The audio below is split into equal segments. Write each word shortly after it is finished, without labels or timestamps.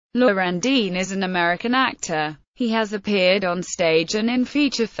Loren Dean is an American actor. He has appeared on stage and in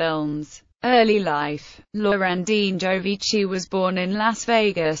feature films. Early life. Loren Dean Jovici was born in Las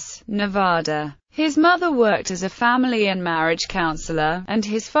Vegas, Nevada. His mother worked as a family and marriage counselor, and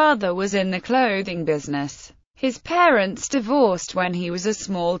his father was in the clothing business. His parents divorced when he was a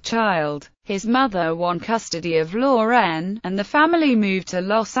small child. His mother won custody of Loren, and the family moved to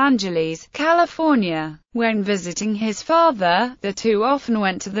Los Angeles, California. When visiting his father, the two often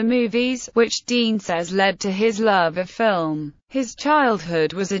went to the movies, which Dean says led to his love of film. His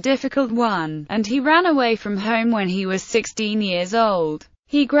childhood was a difficult one, and he ran away from home when he was 16 years old.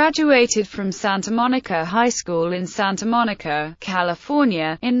 He graduated from Santa Monica High School in Santa Monica,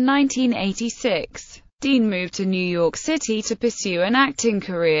 California, in 1986. Dean moved to New York City to pursue an acting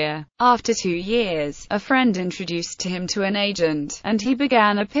career. After 2 years, a friend introduced him to an agent, and he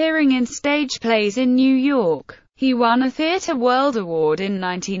began appearing in stage plays in New York. He won a Theatre World Award in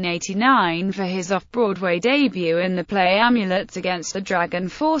 1989 for his off-Broadway debut in the play Amulets Against the Dragon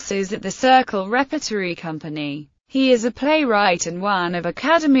Forces at the Circle Repertory Company. He is a playwright and one of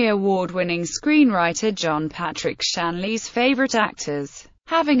Academy Award-winning screenwriter John Patrick Shanley's favorite actors,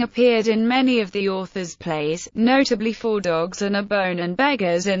 having appeared in many of the author's plays, notably Four Dogs and a Bone and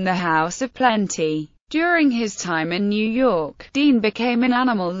Beggars in the House of Plenty. During his time in New York, Dean became an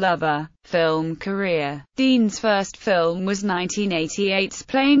animal lover. Film career. Dean's first film was 1988's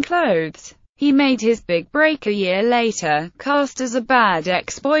Plain Clothes. He made his big break a year later, cast as a bad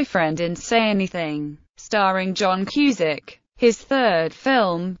ex-boyfriend in Say Anything, starring John Cusack. His third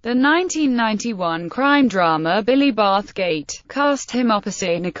film, the 1991 crime drama Billy Bathgate, cast him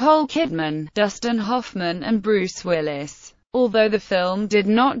opposite Nicole Kidman, Dustin Hoffman and Bruce Willis. Although the film did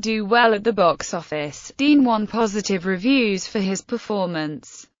not do well at the box office, Dean won positive reviews for his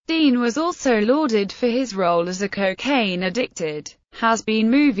performance. Dean was also lauded for his role as a cocaine-addicted,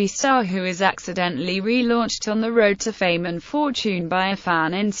 has-been movie star who is accidentally relaunched on the road to fame and fortune by a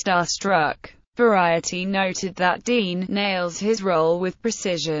fan in Starstruck. Variety noted that Dean nails his role with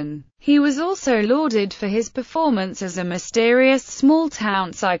precision. He was also lauded for his performance as a mysterious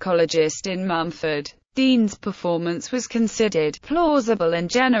small-town psychologist in Mumford. Dean's performance was considered plausible and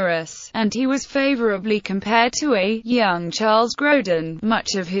generous, and he was favorably compared to a young Charles Grodin.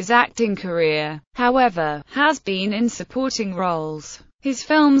 Much of his acting career, however, has been in supporting roles. His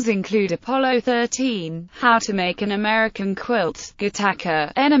films include Apollo 13, How to Make an American Quilt,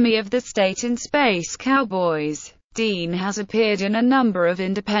 Gattaca, Enemy of the State and Space Cowboys. Dean has appeared in a number of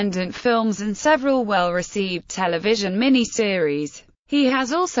independent films and several well-received television miniseries. He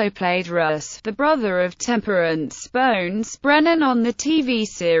has also played Russ, the brother of Temperance Bones Brennan on the TV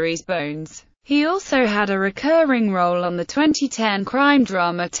series Bones. He also had a recurring role on the 2010 crime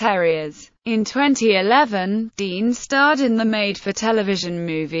drama Terriers. In 2011, Dean starred in the made-for-television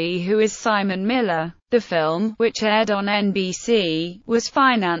movie Who is Simon Miller? The film, which aired on NBC, was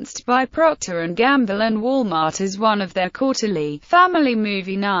financed by Procter & Gamble and Walmart as one of their quarterly family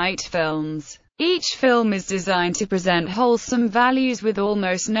movie night films. Each film is designed to present wholesome values with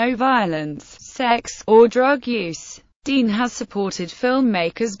almost no violence, sex, or drug use. Dean has supported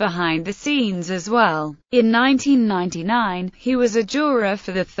filmmakers behind the scenes as well. In 1999, he was a juror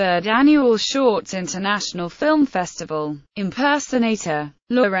for the 3rd Annual Shorts International Film Festival. Impersonator.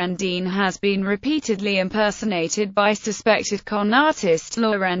 Loren Dean has been repeatedly impersonated by suspected con artist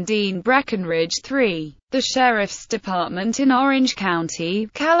Loren Dean. Breckenridge 3. The Sheriff's Department in Orange County,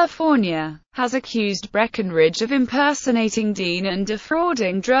 California, has accused Breckenridge of impersonating Dean and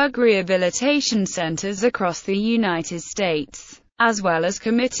defrauding drug rehabilitation centers across the United States, as well as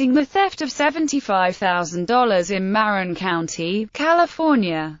committing the theft of $75,000 in Marin County,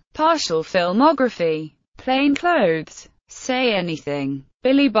 California. Partial filmography. Plain Clothes, Say Anything,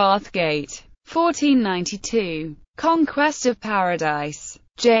 Billy Bathgate, 1492, Conquest of Paradise,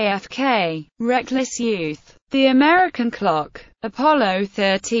 JFK, Reckless Youth, The American Clock, Apollo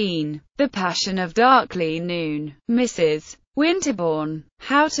 13, The Passion of Darkly Noon, Mrs. Winterbourne,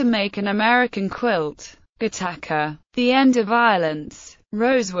 How to Make an American Quilt, Gattaca, The End of Violence,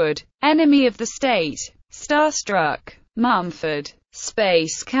 Rosewood, Enemy of the State, Starstruck, Mumford,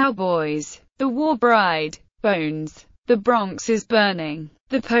 Space Cowboys, The War Bride, Bones, The Bronx is Burning,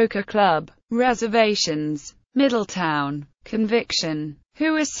 The Poker Club, Reservations, Middletown, Conviction,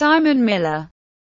 Who is Simon Miller?